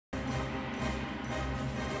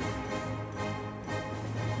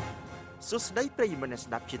សួស្តីប្រិយមិត្តអ្នក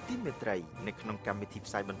ស្ដាប់ជាទីមេត្រីនៅក្នុងកម្មវិធី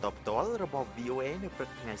ផ្សាយបន្តផ្ទាល់របស់ VOA នៅព្រឹក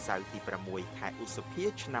ថ្ងៃសៅរ៍ទី6ខែឧសភា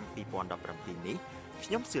ឆ្នាំ2017នេះខ្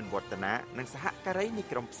ញុំសឿនវឌ្ឍនានិងសហការីនៃ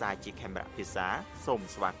ក្រុមផ្សាយជាខេមរៈភាសាសូម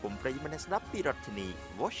ស្វាគមន៍ប្រិយមិត្តអ្នកស្ដាប់ពីរដ្ឋធានី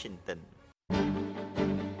Washington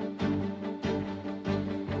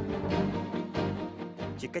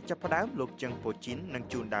ជាកិច្ចចាប់ផ្ដើមលោកជឹងប៉ូជីននឹង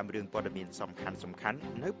ជួនដើមរឿងព័ត៌មានសំខាន់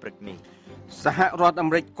នៅព្រឹកនេះសហរដ្ឋអា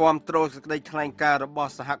មេរិកគាំទ្រសេចក្តីថ្លែងការណ៍រប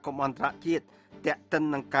ស់សហគមន៍អន្តរជាតិទាក់ទិន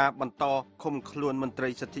នឹងការបន្តឃុំខ្លួនមន្ត្រី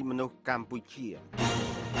សិទ្ធិមនុស្សកម្ពុជា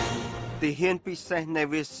ទាហានពិសេស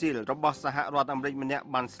Navy SEAL របស់សហរដ្ឋអាមេរិកម្នាក់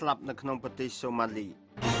បានស្លាប់នៅក្នុងប្រទេសសូម៉ាលី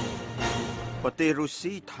ប្រទេសរុស្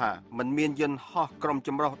ស៊ីថាមិនមានយន្តហោះក្រុមច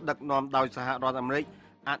ម្រុះដឹកនាំដោយសហរដ្ឋអាមេរិក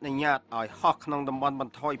អនុញ្ញាតឲ្យហោះក្នុងតំបន់ប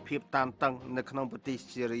ន្ថយភាពតានតឹងនៅក្នុងប្រទេស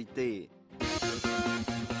សេរីទេ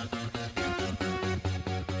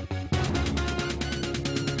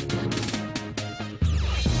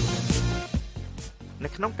នៅ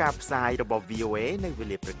ក្នុងការផ្សាយរបស់ VOA នៅវេ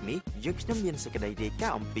លាព្រឹកនេះយើងខ្ញុំមានសេចក្តីរាយកា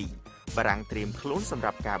រណ៍អំពីបារាំងត្រៀមខ្លួនសម្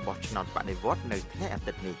រាប់ការបោះឆ្នោតបដិវត្តន៍នៅថ្ងៃអា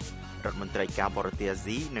ទិត្យនេះរដ្ឋមន្ត្រីការបរទេសអា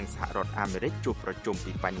ស៊ីនិងសហរដ្ឋអាមេរិកជួបប្រជុំ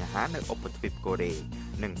ពីបញ្ហានៅឧបទ្វីបកូរ៉េ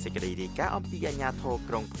និងសេចក្តីរាយការណ៍អំពីអាជ្ញាធរ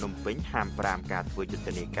ក្រុងភ្នំពេញហាម5ការធ្វើយុទ្ធ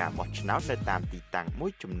នាការបោះឆ្នោតនៅតាមទីតាំងមួ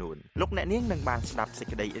យចំនួនលោកអ្នកនាងនឹងបានស្ដាប់សេច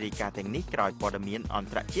ក្តីរាយការណ៍ទាំងនេះក្រោយព័ត៌មានអន្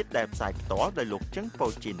តរជាតិដែលផ្សាយផ្ទាល់ដោយលោកជឹងប៉ូ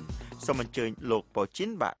ជីនសូមអញ្ជើញលោកប៉ូជីន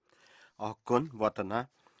បាទអរគុណវឌ្ឍនា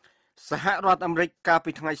សហរដ្ឋអាមេរិកកាល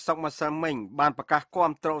ពីថ្ងៃសុក្រម្សិលមិញបានប្រកាស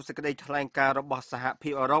គាំទ្រសេចក្តីថ្លែងការណ៍របស់សហភា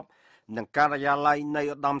ពអឺរ៉ុបនិងការិយាល័យនៃ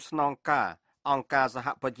ឧត្តមស្នងការអង្គការសហ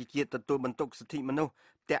ប្រជាជាតិទទួលបន្ទុកសិទ្ធិមនុស្ស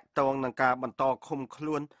តាក់ទងនឹងការបន្តឃុំខ្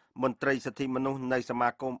លួនមន្ត្រីសិទ្ធិមនុស្សនៃសមា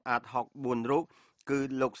គមអាតហុក4រូបគឺ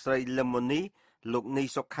លោកស្រីលឹមម៉ូនីលោកនី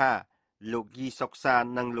សុខាលោកយីសុកសា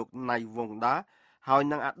និងលោកណៃវងដាហើយ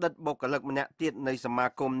នឹងអតីតបុគ្គលិកម្នាក់ទៀតនៃសមា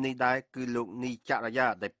គមនេះដែរគឺលោកនីចរយា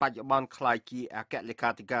ដែលបច្ចុប្បន្នក្លាយជាអគ្គលេខា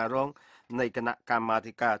ធិការរងនៃគណៈកម្មា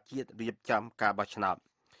ធិការជាតិរៀបចំការបោះឆ្នោត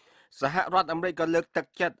សហរដ្ឋអាមេរិកក៏លើកទឹក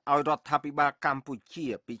ចិត្តឲ្យរដ្ឋាភិបាលកម្ពុជា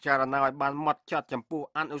ពិចារណាឲ្យបានហ្មត់ចត់ចំពោះ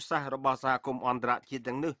អនុសាសន៍របស់សហគមន៍អន្តរជាតិ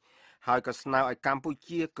ទាំងនេះហើយក៏ស្នើឲ្យកម្ពុ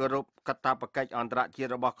ជាគោរពកាតព្វកិច្ចអន្តរជា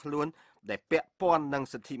តិរបស់ខ្លួនដែលពាក់ព័ន្ធនឹង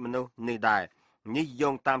សិទ្ធិមនុស្សនេះដែរនេះយោ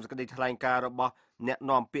ងតាមសេចក្តីថ្លែងការណ៍របស់អ្នក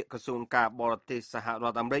នាំពាក្យក្រសួងការបរទេសសហរ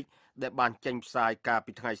ដ្ឋអាមេរិកដែលបានចេញផ្សាយកាល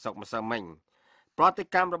ពីថ្ងៃសុក្រម្សិលមិញប្រតិ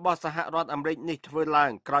កម្មរបស់សហរដ្ឋអាមេរិកនេះធ្វើឡើ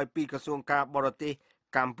ងក្រោយពីក្រសួងការបរទេស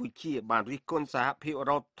កម្ពុជាបានរិះគន់សហភាពអឺ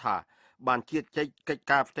រ៉ុបថាបានជៀសចេញកិច្ច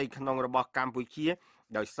ការផ្ទៃក្នុងរបស់កម្ពុជា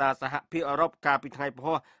ដោយសារសហភាពអឺរ៉ុបកាលពីថ្ងៃព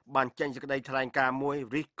ហុបានចេញសេចក្តីថ្លែងការណ៍មួយ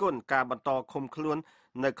រិះគន់ការបន្តឃុំខ្លួន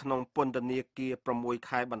នៅក្នុងពន្ធនាគារ6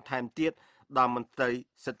ខែបន្ថែមទៀតដល់មន្ត្រី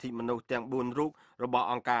សិទ្ធិមនុស្សទាំង4រូបរបស់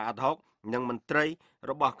អង្គការអាតហុកនិងមន្ត្រី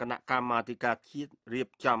របស់គណៈកម្មាធិការជាតិរៀប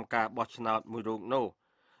ចំការបោះឆ្នោតមួយរូបនោះ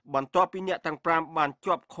បន្ទាប់ពីអ្នកទាំង5បាន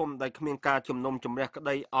ជាប់ឃុំដោយគ្មានការជំនុំជម្រះក្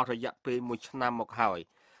តីអស់រយៈពេល1ឆ្នាំមកហើយ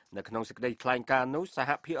នៅក្នុងសេចក្តីថ្លែងការណ៍នោះសហ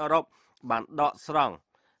ភាពអឺរ៉ុបបានដកស្រង់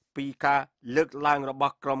ពីការលើកឡើងរប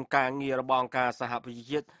ស់ក្រុមការងាររបស់អង្គការសហប្រជា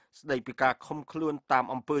ជាតិស្តីពីការឃុំខ្លួនតាម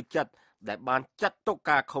អំពើចិត្តដែលបានចាត់ទុក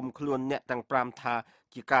ការឃុំខ្លួនអ្នកទាំង5ថា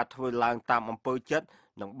ជាការធ្វើឡើងតាមអំពើចិត្ត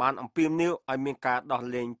និងបានអំពាវនាវឲ្យមានការដោះ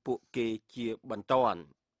លែងពួកគេជាបន្ទាន់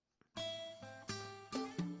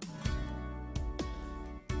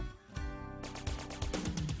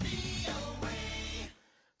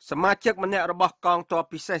សមាជិកម្នាក់របស់កងទ័ព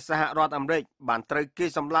ពិសេសសហរដ្ឋអាមេរិកបានត្រូវគេ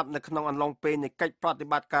សម្លាប់នៅក្នុងអំឡុងពេលនៃកិច្ចប្រតិ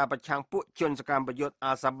បត្តិការប្រឆាំងពួកជនសកម្មប្រយុទ្ធ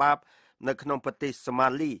អាសាបាបនៅក្នុងប្រទេសសូម៉ា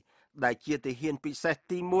លីដែលជាទាហានពិសេស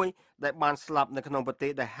ទី1ដែលបានស្លាប់នៅក្នុងប្រទេ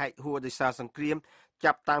សដែលហែកហួរដោយសារសង្គ្រាម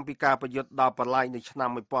ចាប់តាំងពីការប្រយុទ្ធដល់ប្រឡាយនៅឆ្នាំ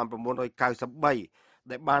1993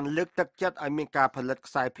ដែលបានលើកទឹកចិត្តឲ្យមានការផលិត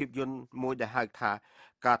ខ្សែភាពយន្តមួយដែលហៅថា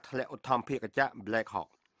ការធ្លាក់ឧទ្ធម្ភាគចក្រ Black Hawk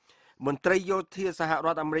មន្ត្រីយោធាសហរ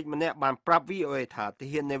ដ្ឋអាមេរិកម្នាក់បានប្រាប់ VOA ថាទា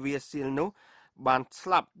ហាន Navy SEAL នោះបានស្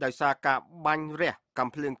លាប់ដោយសារការបាញ់រះកាំ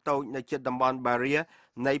ភ្លើងតូចនៅជិតតំបន់ Barrier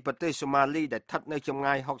នៃប្រទេសសូម៉ាលីដែលស្ថិតនៅចម្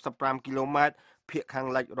ងាយ65គីឡូម៉ែត្រភាគខាង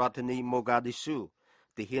លិចរដ្ឋធានី Mogadishu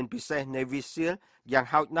ទាហានពិសេស Navy SEAL យ៉ាង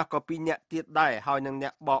ហោចណាស់ក៏2នាក់ទៀតដែរហើយនឹងអ្ន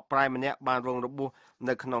កបកប្រែម្នាក់បានរងរបួស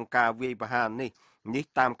នៅក្នុងការវាយប្រហារនេះ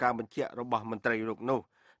តាមការបញ្ជាក់របស់មន្ត្រីរូបនោះ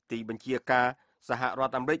ទីបញ្ជាការសហរ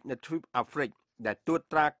ដ្ឋអាមេរិកនៅទ្វីបអាហ្វ្រិកដែលត្រួត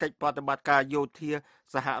ត្រាកិច្ចប្រតិបត្តិការយោធា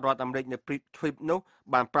សហរដ្ឋអាមេរិកនៅទ្វីបនោះ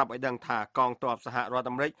បានប្រាប់ឲ្យដឹងថាកងទ័ពសហរដ្ឋ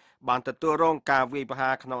អាមេរិកបានទទួលរងការវាយប្រហា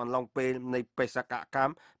រក្នុងអំឡុងពេលនៃបេសកកម្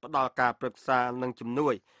មផ្ដល់ការប្រឹក្សានិងជំនួ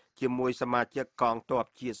យជាមួយសមាជិកកងទ័ព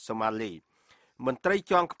ជាតិសូម៉ាលីមន្ត្រី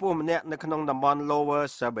ជាន់ខ្ពស់ម្នាក់នៅក្នុងតំបន់ Lower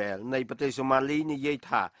Shabelle នៃប្រទេសសូម៉ាលីនិយាយ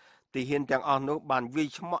ថាទាហានទាំងអស់នោះបានវាយ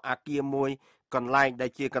ឆ្មក់អគារមួយកន្លែងដែ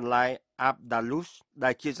លជាកន្លែង Abdalus ដែ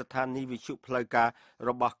លជាស្ថានីយ៍វិទ្យុផ្លូវការរ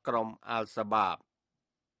បស់ក្រុម Al-Shabaab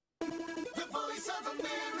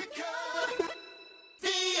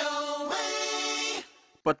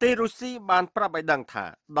ប្រទេសរុស្ស៊ីបានប្រាប់ឲ្យដឹងថា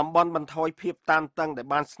តំបន់បន្ថយភាពតានតឹងដែល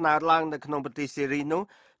បានស្នើឡើងនៅក្នុងប្រទេសសេរីនោះ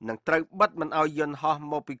នឹងត្រូវបិទមិនឲ្យយន្តហោះ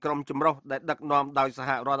មកពីក្រុមចម្រុះដែលដឹកនាំដោយសហ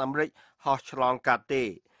រដ្ឋអាមេរិកហោះឆ្លងកាត់ទេ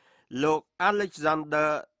លោក Alexander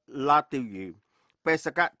Lativiv បេស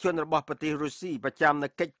កជនរបស់ប្រទេសរុស្ស៊ីប្រចាំនៅ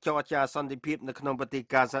កិច្ចចរចាសន្តិភាពនៅក្នុងប្រទេស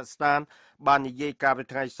កាហ្សាក់ស្ថានបាននិយាយកាលពី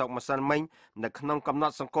ថ្ងៃសុក្រម្សិលមិញនៅក្នុងកំណ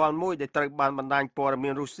ត់សម្គាល់មួយដែលត្រូវបានបណ្ដាញព័ត៌មា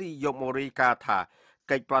នរុស្ស៊ីយកមករាយការណ៍ថា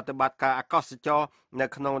កិច្ចប្រតិបត្តិការអាកាសចរនៅ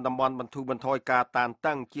ក្នុងតំបន់បន្ធូរបន្ថយការតាន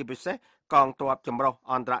តឹងជាពិសេសកងទ័ពចម្រុះ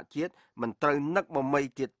អន្តរជាតិមិនត្រូវនឹកមមី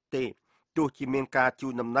ទៀតទេទោះជាមានការជូ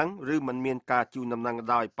នដំណឹងឬមិនមានការជូនដំណឹង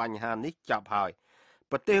ដោយបញ្ហានេះចប់ហើយ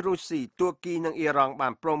ប្រទេសរុស្ស៊ីទួរគីនិងអ៊ីរ៉ង់បា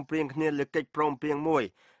នព្រមព្រៀងគ្នាលើកិច្ចព្រមព្រៀងមួយ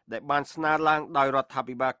ដែលបានស្នើឡើងដោយរដ្ឋា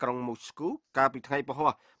ភិបាលក្រុងមូស្គូកាលពីថ្ងៃពហុ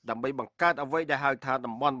ដើម្បីបង្កើតអ្វីដែលហៅថា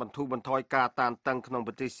តំបន់បន្ធូរបន្ថយការតានតឹងក្នុង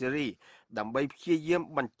ប្រទេសសេរីដើម្បីព្យាយាម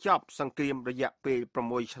បញ្ចប់សង្គ្រាមរយៈពេល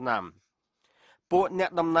6ឆ្នាំពួកអ្នក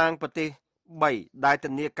តំណាងប្រទេស3ដែល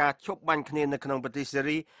ធានាការឈប់បាញ់គ្នានៅក្នុងប្រទេសសេ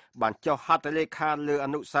រីបានចុះហត្ថលេខាលើអ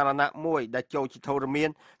នុសារណៈមួយដែលចូលជាធរមាន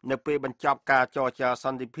នៅពេលបញ្ចប់ការចរចាស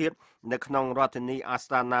ន្តិភាពនៅក្នុងរដ្ឋធានីអាស្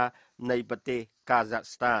តាណានៃប្រទេសកាហ្សាក់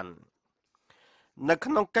ស្ថាននៅ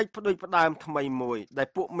ក្នុងកិច្ចផ្ដួចផ្ដើមថ្មីមួយដែល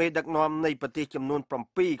ពួកមេដឹកនាំនៃប្រទេសចំនួន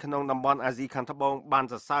7ក្នុងតំបន់អាស៊ីខាងត្បូងបាន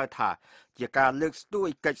សរសើរថាជាការលើកស្ទួយ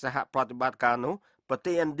កិច្ចសហប្រតិបត្តិការនោះប្រ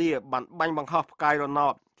ទេសឥណ្ឌាបានបាញ់បង្ហោះផ្កាយរណ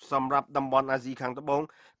បសម្រាប់តំបន់អាស៊ីខាងត្បូង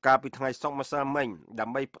កាលពីថ្ងៃសុក្រម្សិលមិញដើ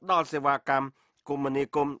ម្បីផ្ដល់សេវាកម្មគមនា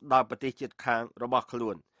គមន៍ដល់ប្រទេសជិតខាងរបស់ខ្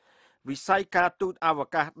លួនវិស័យការទូតអវ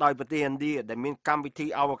កាសដោយប្រទេសឥណ្ឌាដែលមានកម្មវិធី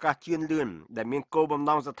អវកាសជឿនលឿនដែលមានគោលបំ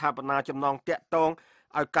ណងស្ថាបនាចំណងតាក់ទង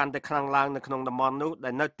ឲ្យកាន់តែខ្លាំងឡើងនៅក្នុងតំបន់នោះដែ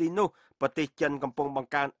លនៅទីនោះប្រទេសចិនកំពុងប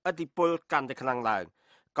ង្កើនឥទ្ធិពលកាន់តែខ្លាំងឡើង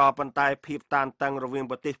ក៏ប៉ុន្តែភាពតានតឹងរវាង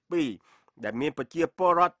ប្រទេសពីរដែលមានប្រជាព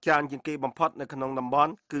លរដ្ឋច្រើនជាងគេបំផុតនៅក្នុងតំប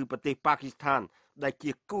ន់គឺប្រទេសប៉ាគីស្ថានដែល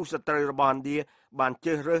ជាគូសត្រូវរបស់ឥណ្ឌាបានជ្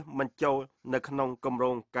រើសរើសមិនចូលនៅក្នុងគម្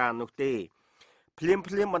រោងការនោះទេភ្លាម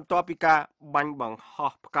បន្ទាប់ពីការបាញ់បង្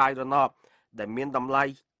ហោះផ្កាយរណបដែលមានតម្លៃ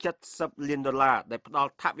$70 លានដែលផ្ដ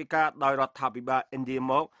ល់ថវិកាដោយរដ្ឋាភិបាលឥណ្ឌា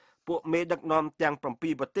មកពួកមេដឹកនាំទាំង7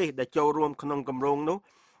ប្រទេសដែលចូលរួមក្នុងគម្រោងនោះ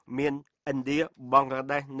មានឥណ្ឌាបង់ក្លា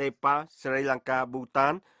ដេសនេប៉ាល់ស្រីលង្កាប៊ូតា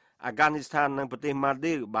នអាហ្គានីស្ថាននិងប្រទេសម៉ាល់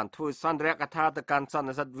ឌីវបានធ្វើសន្ទរកថាទៅកាន់សន្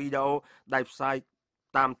និសីទវីដេអូដែលផ្សាយ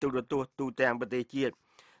តាមទូរទស្សន៍ទូទាំងប្រទេសជាតិ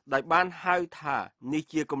ដោយបានហៅថានេះ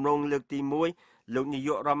ជាគម្រោងលើកទី1លោកនាយ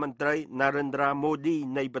ករដ្ឋមន្ត្រី Narendra Modi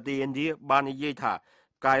នៃប្រទេសឥណ្ឌាបាននិយាយថា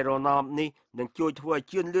កាយរណបនេះនឹងជួយធ្វើឲ្យ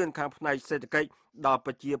ជឿនលឿនខាងផ្នែកសេដ្ឋកិច្ចដល់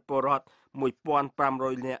ប្រជាពលរដ្ឋ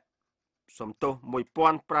1,500 នាក់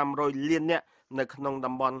1,500 លាននាក់នៅក្នុង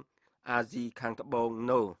តំបន់អាស៊ីខាងត្បូង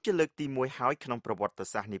នោះជាលើកទី1ហើយក្នុងប្រវត្តិ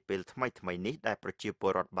សាស្ត្រនាពេលថ្មីនេះដែលប្រជាព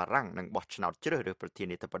លរដ្ឋបារាំងនឹងបោះឆ្នោតជ្រើសរើសប្រធា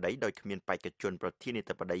នាធិបតីដោយគ្មានបេក្ខជនប្រធានា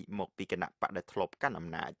ធិបតីមកពីគណៈបកដែលធ្លាប់កាន់អំ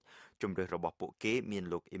ណាចជំរឿសរបស់ពួកគេមាន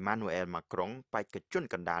លោក Emmanuel Macron បេក្ខជន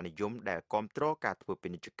កណ្ដាលនិយមដែលគាំទ្រការធ្វើពា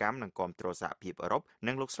ណិជ្ជកម្មនិងគាំទ្រសហភាពអឺរ៉ុប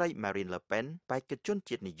និងលោកស្រី Marine Le Pen បេក្ខជន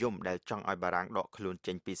ជាតិនិយមដែលចង់ឲ្យបារាំងដកខ្លួន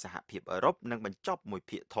ចេញពីសហភាពអឺរ៉ុបនិងបញ្ចប់មួយ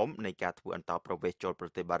ភាគធំនៃការធ្វើអន្តោប្រវេសន៍ចូលប្រ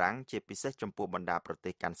ទេសបារាំងជាពិសេសចំពោះបណ្ដាប្រទេ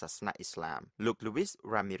សកាន់សាសនាអ៊ីស្លាមលោក Luis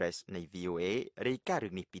Ramirez នៃ VOA រាយការណ៍រឿ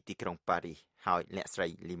ងនេះពីទីក្រុងប៉ារីសហើយអ្នកស្រី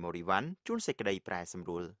Limorivan ជួនសេចក្តីប្រែសម្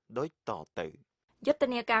រួលដូចតទៅយុទ្ធ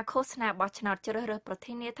នាការឃោសនាបោះឆ្នោតជ្រើសរើសប្រ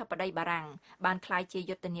ធានាធិបតីបារាំងបានក្លាយជា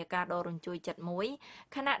យុទ្ធនាការដ៏រញ្ជួយចិត្តមួយ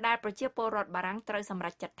ខណៈដែលប្រជាពលរដ្ឋបារាំងត្រូវសម្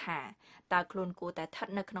រេចចិត្តថាតើខ្លួនគួរតែស្ថិត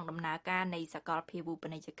នៅក្នុងដំណើរការនៃសកលភាវូប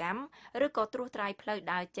នីយកម្មឬក៏ត្រួសត្រាយផ្លូវ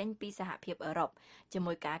ដើរចេញពីសហភាពអឺរ៉ុបជា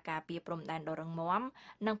មួយការការពារព្រំដែនដ៏រឹងមាំ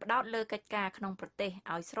និងផ្ដោតលើកិច្ចការក្នុងប្រទេស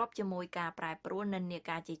ឲ្យស្របជាមួយការប្រែប្រួលនិន្នា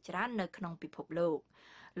ការជាច្រើននៅក្នុងពិភពលោក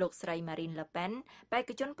លោកស្រី Marine Le Pen បេក្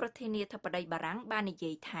ខជនប្រធានាធិបតីបារាំងបាននិ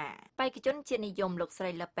យាយថាបេក្ខជនជាតិនិយមលោកស្រី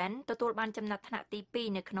Le Pen ទទួលបានចំណាត់ថ្នាក់ទី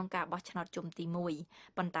2នៅក្នុងការបោះឆ្នោតជុំទី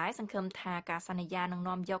1ប៉ុន្តែសង្ឃឹមថាការសន្យានឹង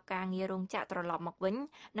នាំយកការងាររោងចក្រត្រឡប់មកវិញ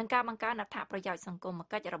និងការបង្កើនអត្ថប្រយោជន៍សង្គម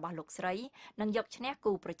គិច្ចរបស់លោកស្រីនឹងយកឈ្នះ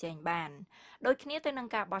គូប្រជែងបានដូចគ្នាទៅនឹង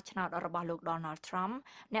ការបោះឆ្នោតរបស់លោក Donald Trump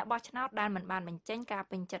អ្នកបោះឆ្នោតដែលមិនបានបញ្ចេញការ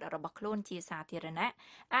ពេញចិត្តរបស់ខ្លួនជាសាធារណៈ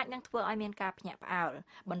អាចនឹងធ្វើឲ្យមានការភ្ញាក់ផ្អើល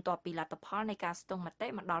បន្ទាប់ពីលទ្ធផលនៃការស្ទង់មតិ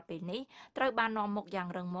មកដល់ពេលនេះត្រូវបាននាំមុខយ៉ាង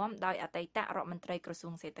រឹងមាំដោយអតីតរដ្ឋមន្ត្រីក្រសួ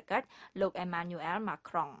ងសេដ្ឋកិច្ចលោក Emmanuel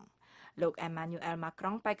Macron លោក Emmanuel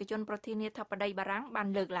Macron បេក្ខជនប្រធានាធិបតីបារាំងបាន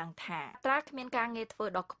លើកឡើងថាត្រាគ្មានការងារធ្វើ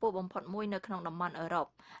ដ៏ខ្ពស់បំផុតមួយនៅក្នុងតំបន់អឺរ៉ុប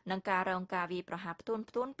និងការរងការវាយប្រហារផ្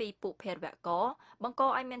ទួនពីពួកភេរវករបង្ក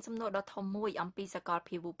ឲ្យមានសំណួរដ៏ធំមួយអំពីសកល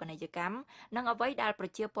ភាវូបនីយកម្មនិងអ្វីដែលប្រ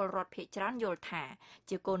ជាពលរដ្ឋភាគច្រើនយល់ថា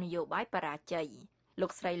ជាគោលនយោបាយបរាជ័យលោ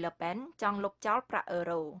កស្រី Le Pen ចង់លុបចោលប្រាក់អឺ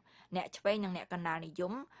រ៉ូអ្នកឆ្វេងនិងអ្នកកណ្ដាលនិយ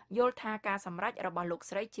មយល់ថាការសម្រេចរបស់លោក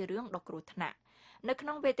ស្រីជារឿងដ៏គ្រោះថ្នាក់នៅក្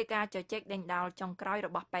នុងវេទិកាជជែកដេញដោលចុងក្រោយរ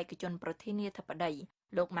បស់បេក្ខជនប្រធានាធិបតី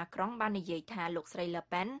លោកម៉ាក្រុងបាននិយាយថាលោកស្រីលឺ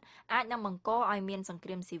ប៉ែនអាចនឹងបង្កឲ្យមានសង្គ្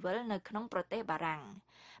រាមស៊ីវិលនៅក្នុងប្រទេសបារាំង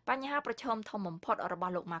បញ្ហាប្រឈមធំបំផុតរប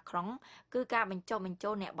ស់លោកម៉ាក្រុងគឺការបញ្ចុះបញ្ចូ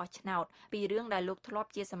លអ្នកបោះឆ្នោតពីរឿងដែលលោកធ្លាប់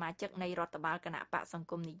ជាសមាជិកនៃរដ្ឋបាលគណៈបកសង្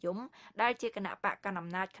គមនិយមដែលជាគណៈបកកណ្ដាលអំ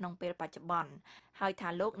ណាចក្នុងពេលបច្ចុប្បន្នហើយថា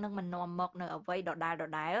លោកនឹងមិននាំមកនៅអ្វីដដែល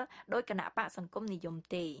ដោយគណៈបកសង្គមនិយម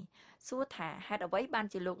ទេសួរថាហេតុអ្វីបាន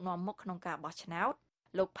ជាលោកនាំមុខក្នុងការបោះឆ្នោត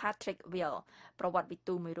លោក Patrick Will ប្រវត្តិវិ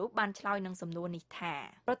ទូមួយរូបបានឆ្លើយនឹងសំណួរនេះថា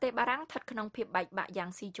ប្រទេសបារាំងស្ថិតក្នុងភាពបែកបាក់យ៉ាង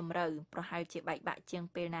ស៊ីជម្រៅប្រហែលជាបែកបាក់ជាង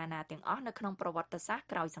ពេលណាទាំងអស់នៅក្នុងប្រវត្តិសាស្ត្រ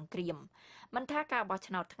ក្រោយសង្គ្រាមមិនថាការបោះ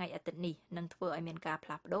ឆ្នោតថ្ងៃអាទិត្យនេះនឹងធ្វើឲ្យមានការផ្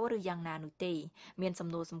លាស់ប្ដូរឬយ៉ាងណានោះទេមានសំ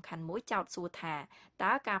ណួរសំខាន់មួយចោទសួរថា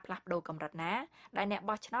តើការផ្លាស់ប្ដូរកម្រិតណាដែលអ្នក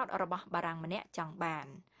បោះឆ្នោតរបស់បារាំងម្នាក់ចង់បាន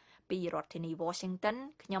ពីរដ្ឋធានី Washington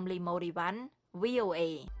ខ្ញុំលីម៉ូរីវ៉ាន់ VOA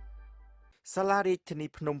សាលារាជធានី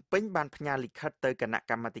ភ្នំពេញបានផ្ញើលិខិតទៅគណៈ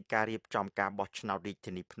កម្មាធិការរៀបចំការបោះឆ្នោតរាជ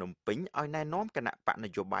ធានីភ្នំពេញឲ្យណែនាំគណៈបកន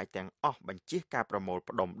យោបាយទាំងអស់បញ្ជៀសការប្រមូល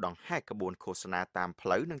ផ្ដុំដង្ហែក្បួនឃោសនាតាមផ្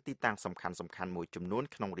លូវនិងទីតាំងសំខាន់ៗមួយចំនួន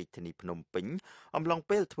ក្នុងរាជធានីភ្នំពេញអំឡុង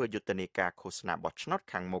ពេលធ្វើយុទ្ធនាការឃោសនាបោះឆ្នោត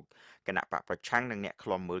ខាងមុខគណៈបកប្រឆាំងនិងអ្នកឃ្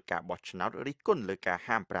លាំមើលការបោះឆ្នោតរិះគន់លើការ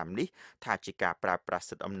ហាម5នេះថាជាការប្រើប្រាស់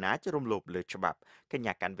សិទ្ធិអំណាចរំលោភលើច្បាប់កញ្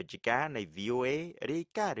ញាកាន់វិជ្ជការនៃ VOA រាយ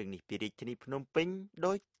ការណ៍រឿងនេះពីរាជធានីភ្នំពេញ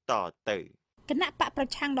ដោយតទៅគណៈបកប្រ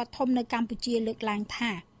ឆាំងដ៏ធំនៅកម្ពុជាលើកឡើង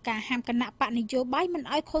ថាការហាមគណៈបកនយោបាយមិន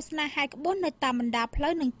ឲ្យឃោសនាហែកក្បួននៅតាមបណ្ដាផ្លូ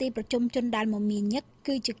វនិងទីប្រជុំជនដែលមមាញឹក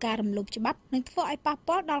គឺជាការរំលោភច្បាប់និងធ្វើឲ្យប៉ះ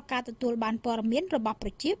ពាល់ដល់ការទទួលបានព័ត៌មានរបស់ប្រ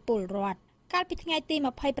ជាពលរដ្ឋកាលពីថ្ងៃទី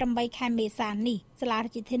28ខែមេសានេះសាលារ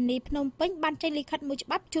ដ្ឋាភិបាលភ្នំពេញបានចេញលិខិតមួយច្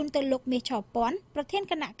បាប់ជូនទៅលោកមាសឆពាន់ប្រធាន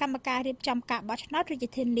គណៈកម្មការរៀបចំការបោះឆ្នោតរាជ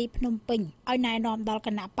ធានីភ្នំពេញឲ្យណែនាំដល់គ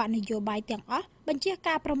ណៈបកនយោបាយទាំងអស់បញ្ជា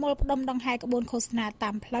ការប្រមូលផ្ដុំដង្ហែក្បួនឃោសនាតា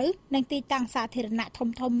មផ្លូវនិងទីតាំងសាធារណៈធំ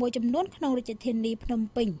ៗមួយចំនួនក្នុងរាជធានីភ្នំ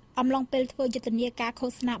ពេញអំឡុងពេលធ្វើយុទ្ធនាការឃោ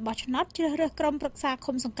សនាបោះឆ្នោតជ្រើសរើសក្រុមប្រឹក្សា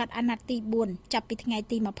ឃុំសង្កាត់អាណត្តិទី4ចាប់ពីថ្ងៃ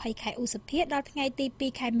ទី20ខែឧសភាដល់ថ្ងៃទី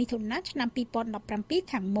2ខែមិថុនាឆ្នាំ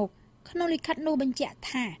2017ខាងមុខក្នុងលិខិតនោះបញ្ជាក់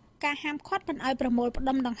ថាការហាមឃាត់មិនឲ្យប្រមូលផ្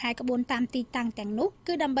ដុំដង្ហែក្បួនតាមទីតាំងទាំងនោះ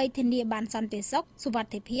គឺដើម្បីធានាបានសន្តិសុខសុវ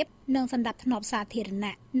ត្ថិភាពនិងសណ្ដាប់ធ្នាប់សាធារ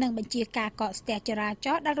ណៈនិងបញ្ជាការកកស្ទះចរាច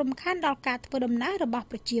រណ៍ដែលរំខានដល់ការធ្វើដំណើររបស់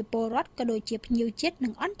ប្រជាពលរដ្ឋក៏ដូចជាភ្ញៀវជាតិនិ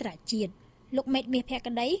ងអន្តរជាតិលោកមេតមាសភ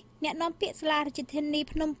ក្តីអ្នកនាំពាក្យសាលារាជធានី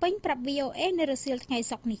ភ្នំពេញប្រាប់ VOA នៅរសៀលថ្ងៃ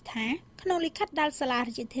សុក្រនេះថាក្នុងលិខិតដែលសាលា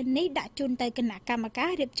រាជធានីដាក់ជូនទៅគណៈកម្មការ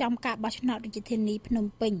រៀបចំការបោះឆ្នោតរាជធានីភ្នំ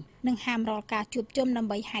ពេញនិងហាមរាល់ការជួបជុំដើ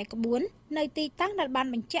ម្បីហែកក្បួននៅទីតាំងដែលបាន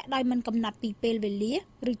បញ្ជាក់ដោយមិនកំណត់ពីពេលវេលា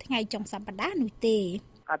ឬថ្ងៃចុងសប្តាហ៍នោះទេ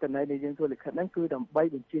អត្ថន័យនៃយើងធ្វើលិខិតហ្នឹងគឺដើម្បី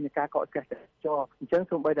បញ្ជានៃការកកស្ទះចរាចរណ៍អញ្ចឹង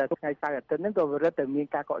សូម្បីតែថ្ងៃសៅរ៍អាទិត្យហ្នឹងក៏រឹតតែមាន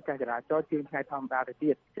ការកកស្ទះចរាចរណ៍ជាងថ្ងៃធម្មតាទៅ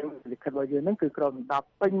ទៀតអញ្ចឹងលិខិតរបស់យើងហ្នឹងគឺគ្រាន់តែ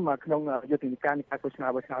ពេញមកក្នុងយុទ្ធនាការនៃការឃោសនា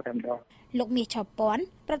បោះឆ្នោតតែម្ដងលោកមាសឆពាន់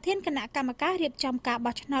ប្រធានគណៈកម្មការរៀបចំការ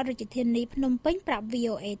បោះឆ្នោតរាជធានីភ្នំពេញប្រាប់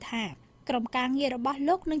VOA ថាក្រុមការងាររបស់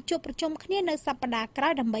លោកនឹងជួបប្រជុំគ្នានៅសប្តាហ៍ក្រោ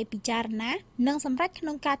យដើម្បីពិចារណានិងសម្រេចក្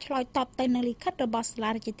នុងការឆ្លើយតបទៅនឹងលិខិតរបស់សាលា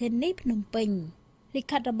រាជធានីភ្នំពេញលិ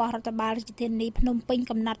ខិតរបស់រដ្ឋបាលរាជធានីភ្នំពេញ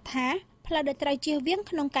កំណត់ថាផ្លូវដែលត្រូវជៀសវាង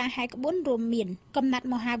ក្នុងការហែកក្បួនរួមមានកំណាត់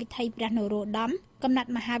មហាវិថីព្រះនរោត្តមកំណាត់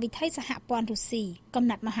មហាវិថីសហព័ន្ធរុស្ស៊ីកំ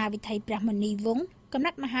ណាត់មហាវិថីព្រះមុនីវង្សកំ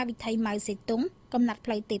ណាត់មហាវិថីម៉ៅសេតុងកំណាត់ផ្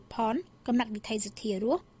លូវទេពផនកំណាត់វិថីសទ្ធារ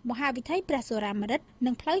ស់មហាវិថីព្រះសុរាម្រិត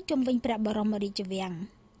និងផ្លូវជុំវិញព្រះបរមរាជវាំង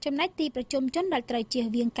ចំណែកទីប្រជុំជនដែលត្រូវជៀស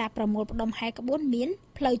វាងការប្រមូលផ្ដុំហែកក្បួនមាន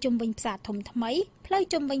ផ្លូវជុំវិញផ្សារធំថ្មីផ្លូវ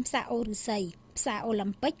ជុំវិញផ្សារអូរុស័យផ្សារអូ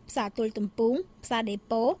ឡ িম্প ិកផ្សារទុលទំពូងផ្សារដេ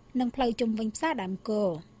ប៉ូនិងផ្លូវជុំវិញផ្សារដើមគោ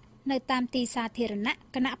នៅតាមទីសាធារណៈ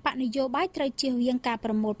គណៈបកនយោបាយត្រូវជៀសវាងការ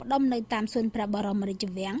ប្រមូលផ្ដុំនៅតាមសួនព្រះបរមរាជ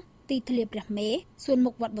វាំងទីធ្លាព្រះមេសួន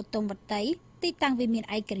មុខវត្តបទុមវត្តីទីតាំងវិមាន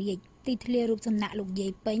ឯករាជ្យទីធ្លារូបសំណាកលោកយា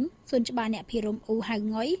យពេញសួនច្បារអ្នកភិរមអ៊ូហៅ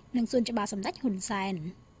ងុយនិងសួនច្បារសម្ដេចហ៊ុនសែន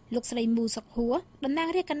លោកស្រីមូសុកហួរតំណាង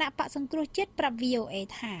រាជគណៈបកសង្គ្រោះជាតិប្រាប់ VOA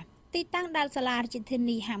ថាទីតាំងដែលសាលារាជធា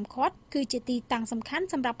នីហាមឃាត់គឺជាទីតាំងសំខាន់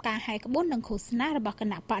សម្រាប់ការហែកក្បួននិងឃោសនារបស់គ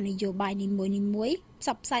ណៈបកនយោបាយនីមួយៗផ្ស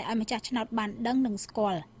ព្វផ្សាយឲ្យម្ចាស់ឆ្នោតបានដឹងនិងស្គា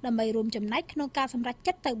ល់ដើម្បីរួមចំណែកក្នុងការសម្រេច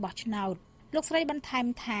ចិត្តទៅបោះឆ្នោតលោកស្រីបន្ថែម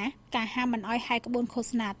ថាការហាមមិនឲ្យហែកក្បួនឃោ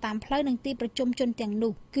សនាតាមផ្លូវនិងទីប្រជុំជនទាំង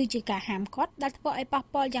នោះគឺជាការហាមឃាត់ដែលធ្វើឲ្យប៉ះ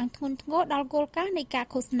ពាល់យ៉ាងធ្ងន់ធ្ងរដល់គោលការណ៍នៃការ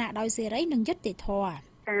ឃោសនាដោយសេរីនិងយុត្តិធម៌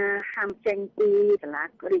ការហាមចេញពីសាលា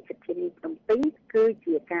រាជធានីភ្នំពេញគឺ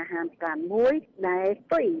ជាការហាមប្រាមមួយដែលផ្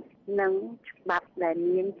ទុយនឹងច្បាប់ដែល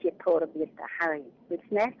មានជាធររបៀបទៅហើយដូ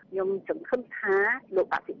ច្នេះខ្ញុំសង្ឃឹមថាលោក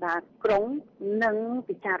អភិបាលក្រុងនឹង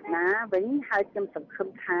ពិចារណាវិញហើយខ្ញុំសង្ឃឹម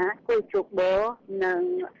ថាគូជោគបនឹង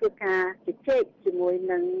ធ្វើការជជែកជាមួយ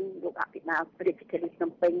នឹងលោកអភិបាលរាជធានីភ្នំ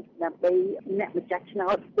ពេញដើម្បីអ្នកម្ចាស់ឆ្នោ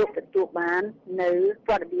តទទួលបាននៅ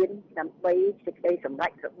ព័ត៌មានដើម្បីសេចក្តីសម្រេ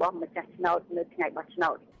ចរបស់ម្ចាស់ឆ្នោតនៅថ្ងៃបោះឆ្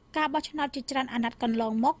នោត ការបោះឆ្នោតជាច្រើនអាណត្តិកន្ល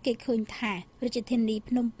ងមកគេឃើញថារាជធានី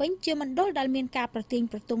ភ្នំពេញជាមណ្ឌលដែលមានការប្រទាញ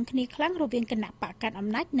ប្រទង់គ្នាខ្លាំងរវាងគណៈបកកាន់អំ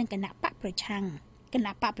ណាចនិងគណៈបកប្រឆាំងគ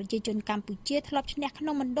ណៈបកប្រជាជនកម្ពុជាធ្លាប់ឈ្នះក្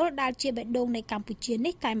នុងមណ្ឌលដែលជាបេះដូងនៃកម្ពុជា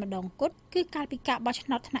នេះតែម្ដងគត់គឺកាលពីការបោះឆ្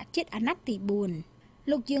នោតថ្នាក់ជាតិអាណត្តិទី4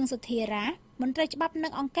លោកយើងសុធារាមន្ត្រីច្បាប់និ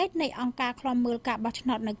ងអង្គការនៃអង្គការឃ្លាំមើលការបោះឆ្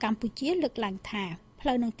នោតនៅកម្ពុជាលើកឡើងថាផ្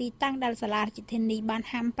លូវនិងទីតាំងដែលសាលារាជធានីបាន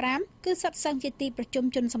ហាម5គឺសុទ្ធសឹងជាទីប្រជុំ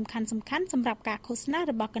ជនសំខាន់ៗសម្រាប់ការឃោសនា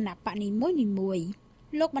របស់គណៈបកនីមួយៗ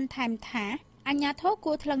លោកបន្ថែមថាអាជ្ញាធរ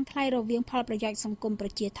គួរថ្លឹងថ្លែងរវាងផលប្រយោជន៍សង្គមប្រ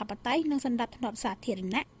ជាធិបតេយ្យនិងសន្តិភាពសាធារ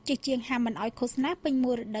ណៈជាងហាមមិនឲ្យឃោសនាពេញ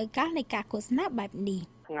មួយរដូវកាលនៃការឃោសនាបែបនេះ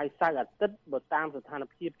ថ្ងៃសៅរ៍អាទិត្យបើតាមស្ថាន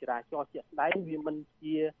ភាពចរាចរណ៍ជាក់ស្ដែងវាមិន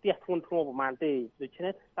ជាផ្ទះធ្ងន់ធ្ងរប្រហែលទេដូច្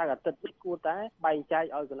នេះសៅរ៍អាទិត្យនេះគួរតែបែងចែក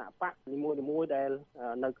ឲ្យគណៈបកនីមួយៗដែល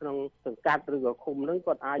នៅក្នុងសង្កាត់ឬក៏ឃុំនឹង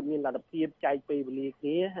គាត់អាចមានលទ្ធភាពចែកពេលវេលាគ្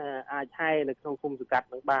នាអាចហែនៅក្នុងឃុំសង្កាត់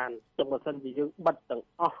នឹងបានចុះបើសិនជាយើងបិទទាំង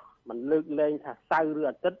អស់มันលើកលែងថាសៅរ៍ឬ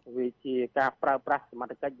អាទិត្យវាជាការប្រើប្រាស់សមត្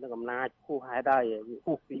ថកិច្ចនិងអំណាចហួសហេតុហើយ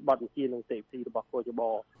ហួសពីបទបញ្ជានិងសេរីភាពរបស់កោជប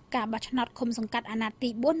ការបោះឆ្នោតឃុំសង្កាត់អាណត្តិទី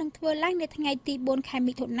4នឹងធ្វើឡើងនៅថ្ងៃទី4ខែ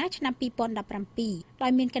មិថុនាឆ្នាំ2017ដោ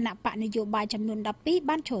យមានគណៈបកនយោបាយចំនួន12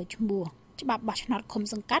បានចូលឈ្មោះច្បាប់បោះឆ្នោតឃុំ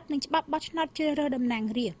សង្កាត់និងច្បាប់បោះឆ្នោតជ្រើសរើសតំណាង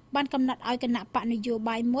រាស្ត្របានកំណត់ឲ្យគណៈបកនយោ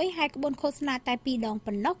បាយមួយហែកក្បួនឃោសនាតែ2ដង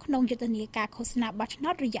ប៉ុណ្ណោះក្នុងយុទ្ធនាការឃោសនាបោះឆ្នោ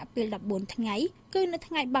តរយៈពេល14ថ្ងៃគឺនៅ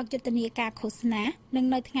ថ្ងៃបើកយុទ្ធនាការឃោសនានិង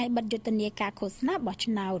នៅថ្ងៃបិទយុទ្ធនាការឃោសនាបោះ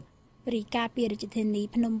ឆ្នោតរីកាពីរាជធានី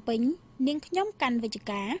ភ្នំពេញនាងខ្ញុំកាន់វិជ្ជ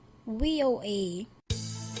ការ VOA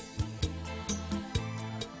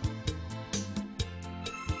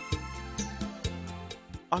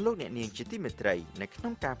អស់លោកអ្នកនាងជាទីមេត្រីនៅក្នុ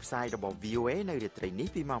ងការផ្សាយរបស់ VOA នៅរាត្រីនេះ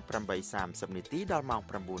ពីម៉ោង 8:30 នាទីដល់ម៉ោង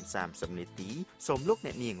 9:30 នាទីសូមលោក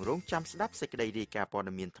អ្នកនាងរងចាំស្ដាប់សេចក្តីរាយការណ៍ព័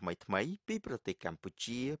ត៌មានថ្មីៗពីប្រទេសកម្ពុ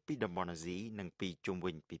ជាពីតំបន់អាស៊ីនិងពីជុំ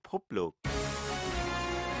វិញពិភពលោក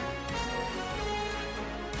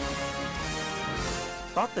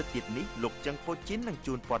តទៅទៀតនេះលោកចឹងប៉ូជីននឹង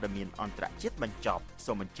ជួនព័ត៌មានអន្តរជាតិបញ្ចប់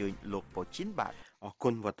សូមអញ្ជើញលោកប៉ូជីនបាទអរគុ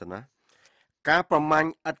ណវឌ្ឍនាការប្រមាញ់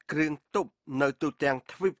ឥតគ្រឿងទប់នៅទូទាំង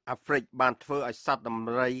ទ្វីបអាហ្វ្រិកបានធ្វើឲ្យសត្វដំ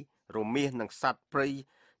រីរមាសនិងសត្វព្រៃ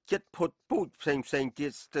ជិតផុតពូជផ្សេងៗទៀ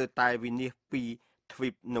តស្ទើរតែវិនាសពីទ្វី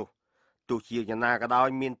បនោះទោះជាយ៉ាងណាក៏ដោយ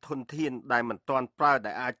មានធនធានដែលមិនទាន់ប្រើ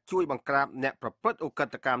ដែលអាចជួយបង្ក្រាបអ្នកប្រព្រឹត្តឧក្រិ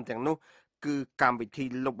ដ្ឋកម្មទាំងនោះគឺកម្មវិធី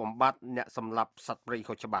លុបបំបាត់អ្នកសម្លាប់សត្វព្រៃ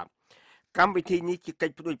ខុសច្បាប់កម្មវិធីនេះជាកិ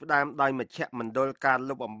ច្ចផ្ដួចផ្ដើមដោយមជ្ឈមណ្ឌលការ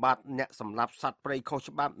លុបបំបាត់អ្នកសម្លាប់សត្វព្រៃខុស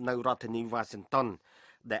ច្បាប់នៅរដ្ឋធានី Washington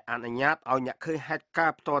ដែលអនុញ្ញាតឲ្យអ្នកឃើញហេតុកា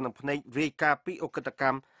រណ៍ផ្ទាល់នឹងភ្នែករាយការណ៍ពីឧក្រិដ្ឋក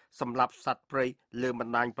ម្មសម្លាប់សត្វព្រៃលើប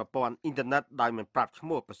ណ្ដាញប្រព័ន្ធអ៊ីនធឺណិតដោយមិនប្រាប់ឈ្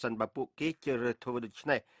មោះប្រសិនបើពួកគេជ្រើសរើសធ្វើដូច្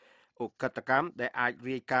នេះឧក្រិដ្ឋកម្មដែលអាច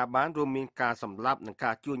រាយការណ៍បានរួមមានការសម្លាប់និង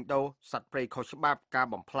ការជួញដូរសត្វព្រៃខុសច្បាប់ការ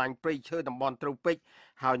បំផ្លាញព្រៃឈើតំបន់ត្រូពិក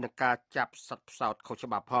ហើយនិងការចាប់សត្វផ្សោតខុស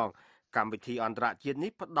ច្បាប់ផងកម្មវិធីអន្តរជាតិ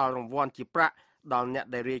នេះផ្ដល់រង្វាន់ជាប្រាក់ដល់អ្នក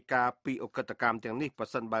ដែលរាយការណ៍ពីឧក្រិដ្ឋកម្មទាំងនេះប្រ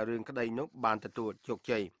សិនបើរឿងក្តីនោះបានទទួលជោគ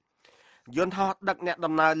ជ័យយន្តហោះដឹកអ្នក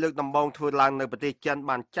ដំណើរលើកដំបូងធ្វើឡើងនៅប្រទេសចិន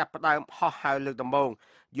បានចាប់ផ្ដើមហោះហើរលើកដំបូង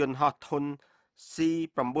យន្តហោះធុន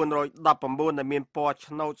C919 ដែលមានពណ៌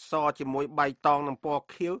ឆ្នោតសជាមួយបៃតងនិងពណ៌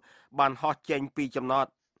ខៀវបានហោះចេញពីចំណត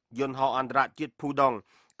យន្តហោះអន្តរជាតិភូដង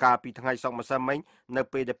កាលពីថ្ងៃសុក្រម្សិលមិញនៅ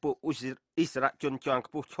ពេលដែលពួកអ៊ីស្រាអែលជនជាន់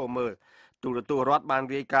ខ្ពស់ឈរមើលទូរទស្សន៍រដ្ឋបាន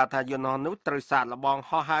រាយការណ៍ថាយន្តហោះនោះត្រូវសាកល្បង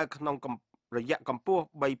ហោះហើរក្នុងរយៈកម្ពស់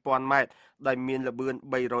 3000 ម៉ែត្រដែលមានល្បឿន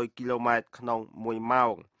 300 គីឡូម៉ែត្រក្នុង1ម៉ោ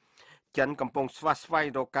ងចិនកំពុងស្វាស្វែង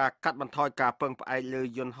រកការកាត់បន្ថយការពឹងផ្អែកលើ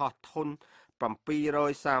យន្តហោះធុន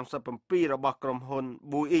737របស់ក្រុមហ៊ុន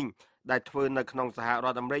Boeing ដែលធ្វើនៅក្នុងសហរ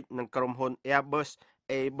ដ្ឋអាមេរិកនិងក្រុមហ៊ុន Airbus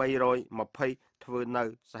A320 ធ្វើនៅ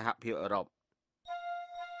សហភាពអឺរ៉ុប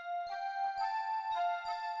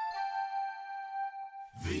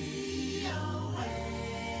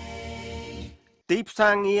ទីផ្សា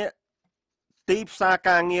រ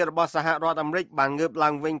ការងាររបស់សហរដ្ឋអាមេរិកបានងើបឡើ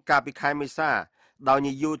ងវិញកាលពីខែមេសាដោយ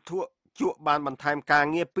នាយកជក់បានបន្ថែមការ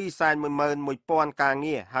ងារ 211,000 ការ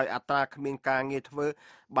ងារហើយអត្រាគ្មានការងារធ្វើ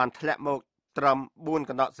បានធ្លាក់មកត្រឹម 4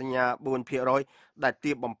 កណ្ដកសញ្ញា 4% ដែល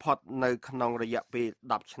ទាបបំផុតនៅក្នុងរយៈពេល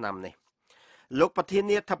10ឆ្នាំនេះលោកប្រធា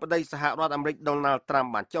នាធិបតីសហរដ្ឋអាមេរិក Donald Trump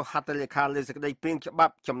បានចុះហត្ថលេខាលើសេចក្តីព្រាងច្បា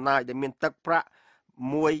ប់ចំណាយដែលមានទឹកប្រាក់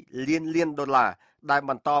$1 លានដែល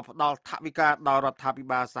បន្តផ្ដល់ថវិកាដល់រដ្ឋាភិ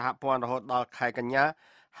បាលសហព័ន្ធរហូតដល់ខែកញ្ញា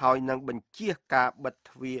ហើយនឹងបញ្ជាការបិទ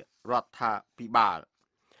ទ្វាររដ្ឋាភិបាល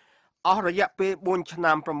អស់រយៈពេល4ឆ្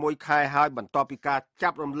នាំ6ខែហើយបន្ទាប់ពីការចា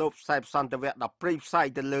ប់រំលោភខ្សែសន្តិវៈដ៏ព្រៃផ្សៃ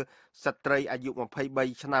ទៅលើស្ត្រីអាយុ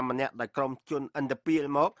23ឆ្នាំម្នាក់ដែលក្រុមជនឥណ្ឌា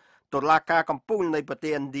មកតុលាការកំពូលនៃប្រទេ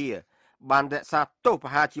សឥណ្ឌាបានរក្សាទោសប្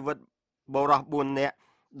រហារជីវិតបុរស4នាក់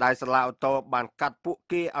ដែលសាឡាអូតូបានកាត់ពួក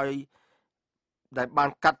គេឲ្យដែលបាន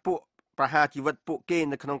កាត់ពួក ប្រហារជីវិតពួកគេ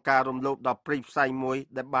នៅក្នុងការរំលោភដល់ព្រៃផ្សៃមួយ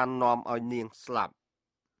ដែលបាននាំឲ្យនាងស្លាប់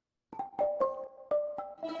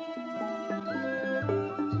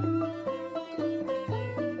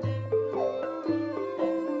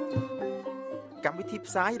កម្មវិធី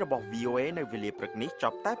ផ្សាយរបស់ VOA នៅវេលាព្រឹកនេះច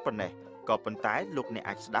ប់តែប៉ុណ្ណេះក៏ប៉ុន្តែលោកអ្នក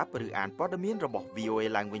អាចស្ដាប់ឬអានព័ត៌មានរបស់ VOA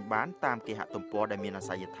ឡើងវិញបានតាមគេហទំព័រដែលមានអា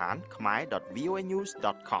សយដ្ឋាន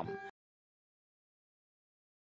khmer.voanews.com